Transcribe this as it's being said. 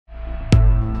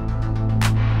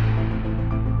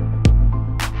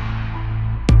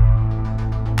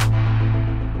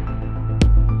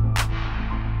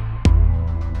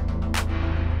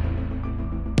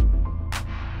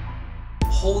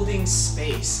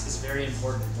space is very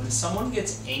important. When someone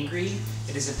gets angry,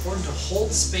 it is important to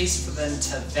hold space for them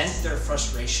to vent their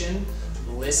frustration,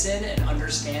 listen, and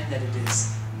understand that it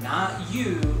is not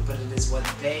you, but it is what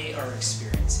they are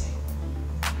experiencing.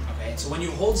 Okay, so when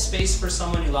you hold space for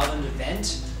someone, you allow them to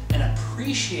vent and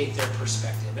appreciate their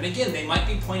perspective. And again, they might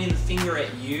be pointing the finger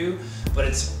at you, but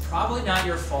it's probably not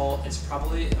your fault. It's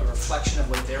probably a reflection of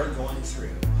what they're going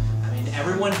through. I mean,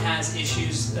 everyone has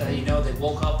issues. You know, they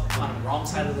woke up on the wrong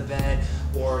side of the bed,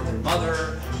 or their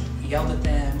mother yelled at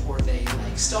them, or they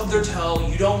like stubbed their toe.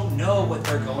 You don't know what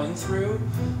they're going through.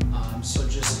 So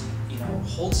just, you know,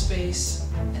 hold space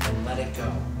and then let it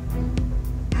go.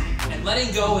 And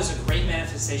letting go is a great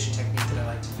manifestation technique that I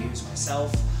like to use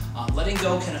myself. Letting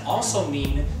go can also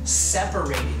mean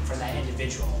separating from that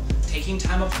individual, taking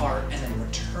time apart, and then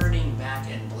returning back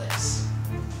in bliss.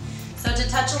 So to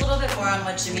touch a little bit more on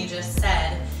what Jimmy just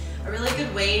said, a really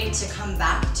good way to come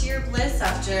back to your bliss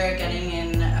after getting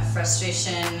in a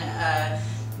frustration,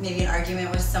 maybe an argument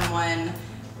with someone,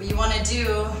 what you want to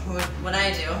do, what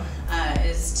I do,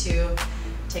 is to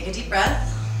take a deep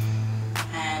breath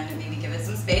and maybe give it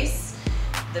some space.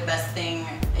 The best thing,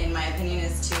 in my opinion,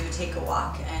 is to take a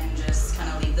walk and just kind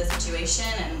of leave the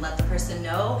situation and let the person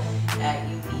know that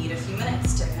you need a few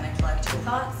minutes to kind of collect your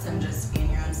thoughts and just be in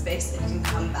your own space, that you can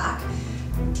come back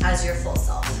as your full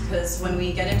self. Because when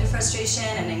we get into frustration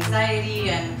and anxiety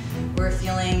and we're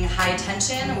feeling high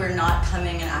tension, we're not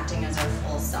coming and acting as our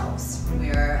full selves. We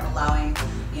are allowing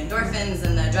the endorphins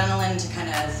and the adrenaline to kind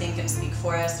of think and speak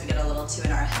for us. We get a little too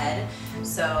in our head.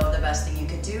 So the best thing you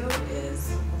could do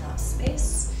is allow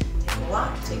space, take a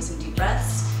walk, take some deep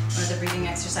breaths. One of the breathing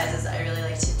exercises I really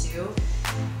like to do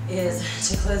is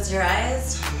to close your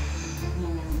eyes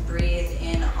and breathe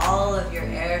in all of your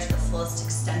air to the fullest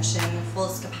extension,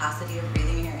 fullest capacity of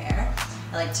breathing in your air.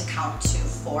 I like to count to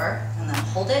 4 and then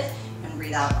hold it and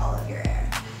breathe out all of your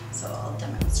air. So I'll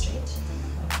demonstrate.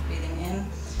 Breathing in.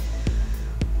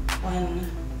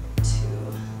 1, 2,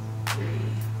 3,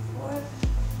 4.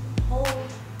 Hold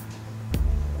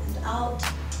and out. 3,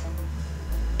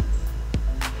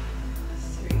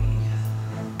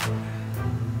 4.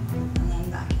 And then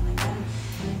back in again.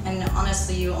 And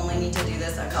honestly, you only need to do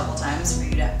this a couple times for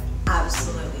you to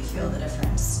absolutely feel the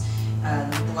difference.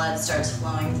 The blood starts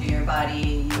flowing through your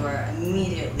body, you are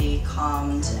immediately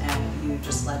calmed, and you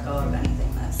just let go of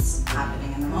anything that's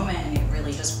happening in the moment, and it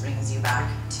really just brings you back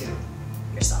to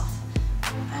yourself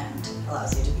and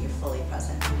allows you to be fully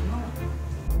present in the moment.